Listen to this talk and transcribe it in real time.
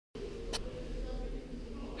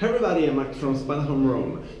Hi everybody, I'm Mark from Spotahome,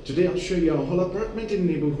 Rome. Today I'll show you a whole apartment in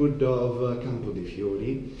the neighborhood of Campo dei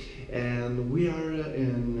Fiori, and we are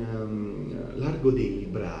in Largo dei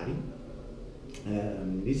Librari.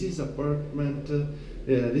 This is an apartment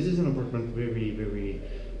very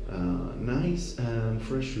nice and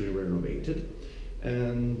freshly renovated,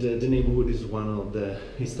 and the neighborhood is one of the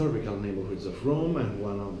historical neighborhoods of Rome and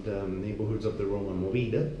one of the neighborhoods of the Roman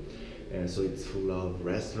Movida. So it's full of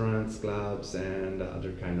restaurants, clubs, and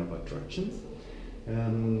other kind of attractions.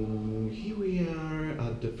 Here we are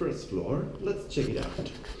at the first floor. Let's check it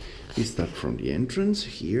out. We start from the entrance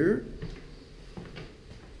here.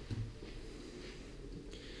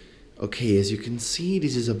 Okay, as you can see,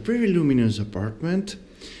 this is a very luminous apartment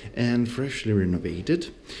and freshly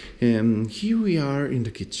renovated. Here we are in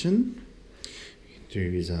the kitchen. There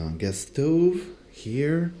is a gas stove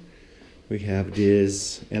here. We have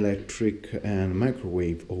this electric and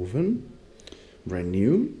microwave oven, brand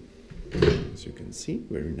new, as you can see,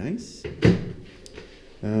 very nice.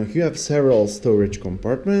 You have several storage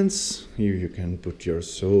compartments. Here you can put your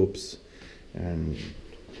soaps and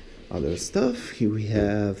other stuff. Here we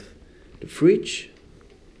have the fridge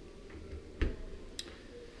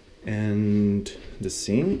and the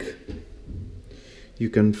sink. You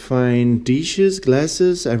can find dishes,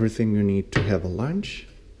 glasses, everything you need to have a lunch.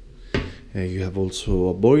 You have also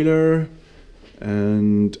a boiler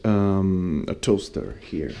and a toaster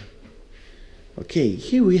here. Okay,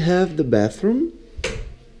 here we have the bathroom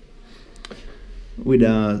with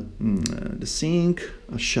the sink,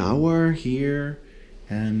 a shower here,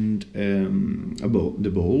 and the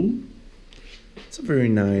bowl. It's a very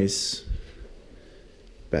nice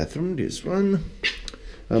bathroom, this one.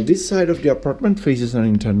 This side of the apartment faces an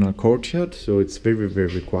internal courtyard, so it's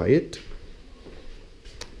very quiet.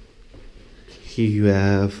 Here you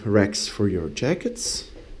have racks for your jackets.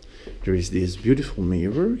 There is this beautiful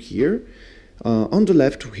mirror here. On the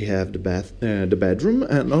left we have the bedroom,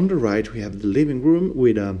 and on the right we have the living room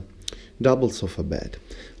with a double sofa bed.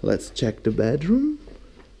 Let's check the bedroom.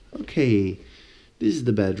 Okay, this is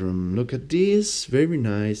the bedroom. Look at this, very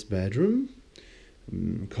nice bedroom.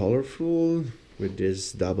 Colorful, with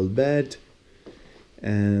this double bed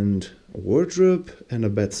and a wardrobe and a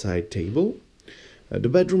bedside table. The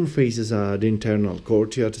bedroom faces the internal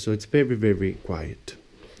courtyard, so it's very quiet.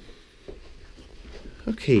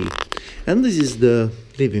 Okay, and this is the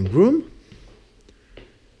living room.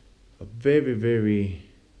 A very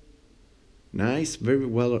nice, very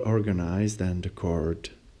well organized and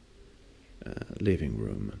decorated living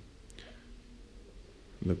room.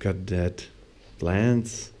 Look at that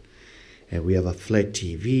plants. We have a flat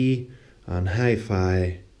TV, an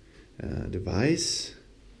hi-fi device,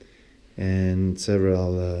 and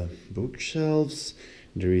several bookshelves.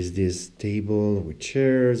 There is this table with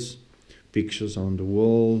chairs, pictures on the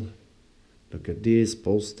wall. Look at this,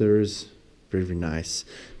 posters, very nice.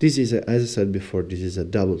 This is, as I said before, this is a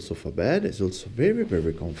double sofa bed. It's also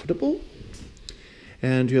very comfortable.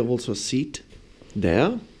 And you have also a seat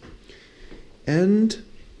there. And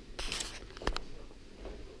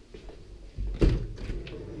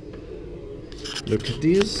look at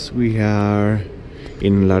this, we are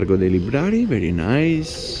in Largo dei Librari, very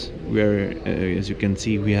nice. Where, as you can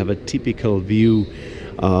see, we have a typical view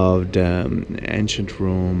of the ancient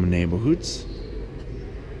Rome neighborhoods.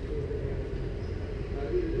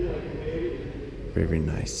 Very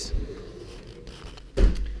nice.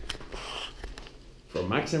 From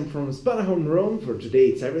Max and from Spotahome, Rome, for today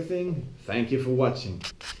it's everything. Thank you for watching.